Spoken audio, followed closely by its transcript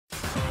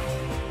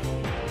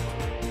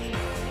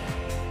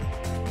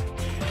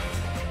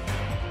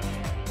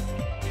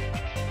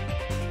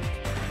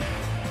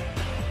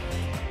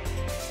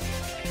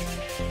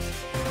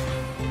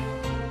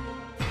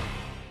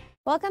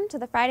Welcome to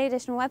the Friday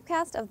edition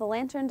webcast of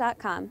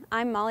thelantern.com.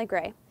 I'm Molly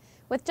Gray.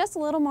 With just a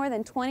little more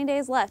than 20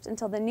 days left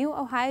until the new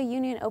Ohio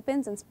Union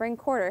opens in spring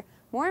quarter,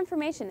 more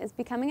information is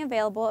becoming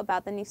available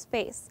about the new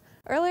space.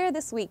 Earlier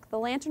this week, the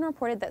Lantern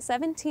reported that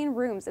 17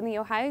 rooms in the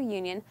Ohio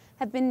Union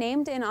have been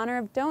named in honor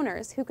of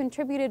donors who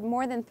contributed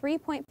more than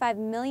 $3.5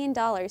 million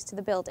to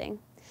the building.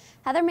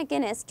 Heather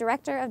McGinnis,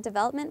 Director of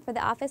Development for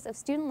the Office of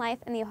Student Life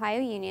in the Ohio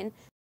Union,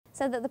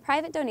 said that the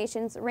private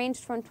donations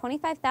ranged from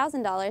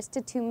 $25,000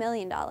 to $2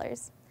 million.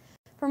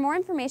 For more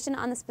information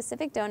on the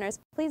specific donors,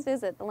 please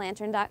visit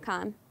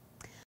thelantern.com.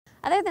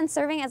 Other than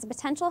serving as a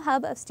potential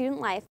hub of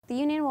student life, the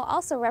Union will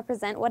also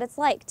represent what it's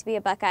like to be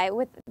a Buckeye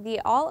with the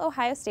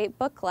All-Ohio State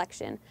Book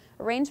Collection,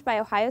 arranged by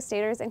Ohio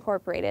Staters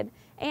Incorporated,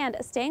 and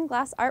a stained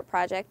glass art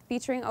project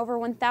featuring over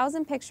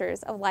 1,000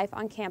 pictures of life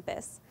on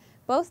campus.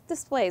 Both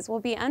displays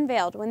will be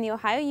unveiled when the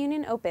Ohio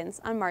Union opens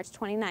on March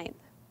 29th.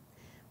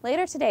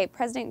 Later today,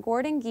 President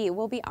Gordon Gee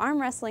will be arm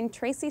wrestling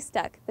Tracy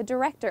Stuck, the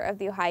director of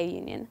the Ohio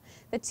Union.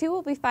 The two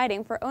will be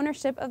fighting for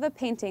ownership of a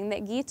painting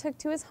that Gee took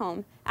to his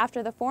home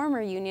after the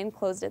former union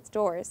closed its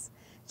doors.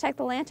 Check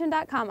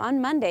thelantern.com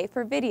on Monday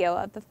for video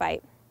of the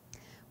fight.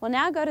 We'll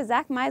now go to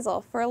Zach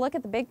Meisel for a look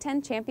at the Big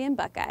Ten champion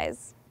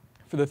Buckeyes.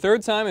 For the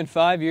third time in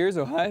 5 years,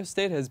 Ohio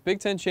State has Big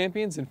Ten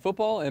champions in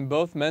football and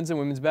both men's and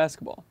women's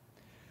basketball.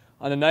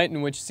 On a night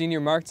in which senior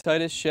Mark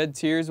Titus shed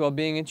tears while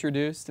being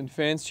introduced and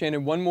fans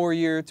chanted one more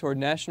year toward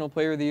National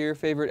Player of the Year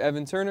favorite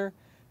Evan Turner,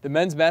 the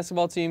men's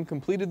basketball team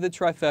completed the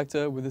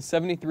trifecta with a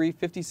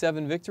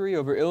 73-57 victory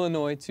over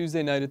Illinois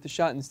Tuesday night at the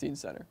Schottenstein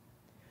Center.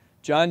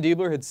 John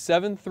Diebler had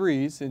 7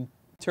 threes and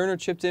Turner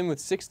chipped in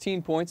with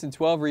 16 points and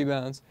 12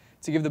 rebounds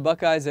to give the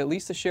Buckeyes at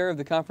least a share of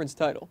the conference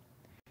title.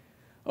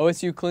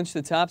 OSU clinched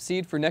the top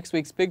seed for next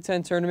week's Big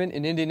Ten tournament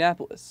in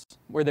Indianapolis,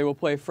 where they will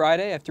play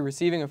Friday after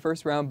receiving a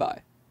first-round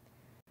bye.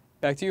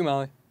 Back to you,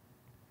 Molly.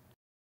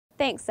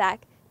 Thanks,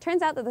 Zach.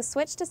 Turns out that the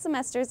switch to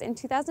semesters in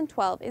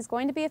 2012 is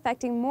going to be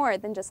affecting more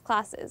than just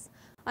classes.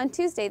 On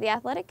Tuesday, the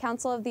Athletic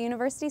Council of the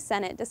University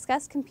Senate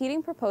discussed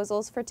competing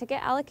proposals for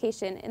ticket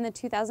allocation in the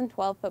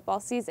 2012 football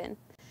season.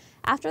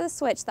 After the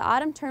switch, the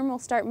autumn term will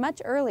start much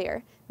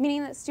earlier,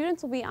 meaning that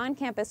students will be on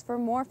campus for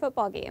more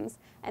football games,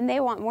 and they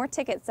want more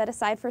tickets set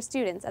aside for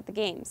students at the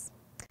games.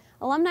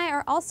 Alumni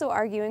are also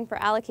arguing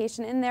for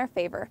allocation in their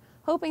favor,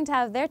 hoping to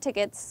have their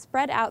tickets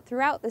spread out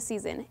throughout the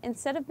season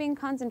instead of being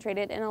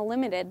concentrated in a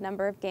limited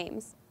number of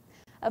games.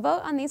 A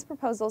vote on these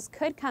proposals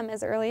could come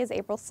as early as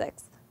April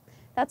 6th.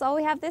 That's all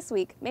we have this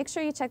week. Make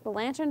sure you check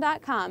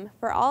thelantern.com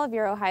for all of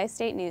your Ohio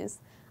State news.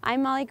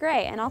 I'm Molly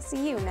Gray, and I'll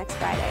see you next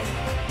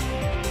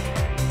Friday.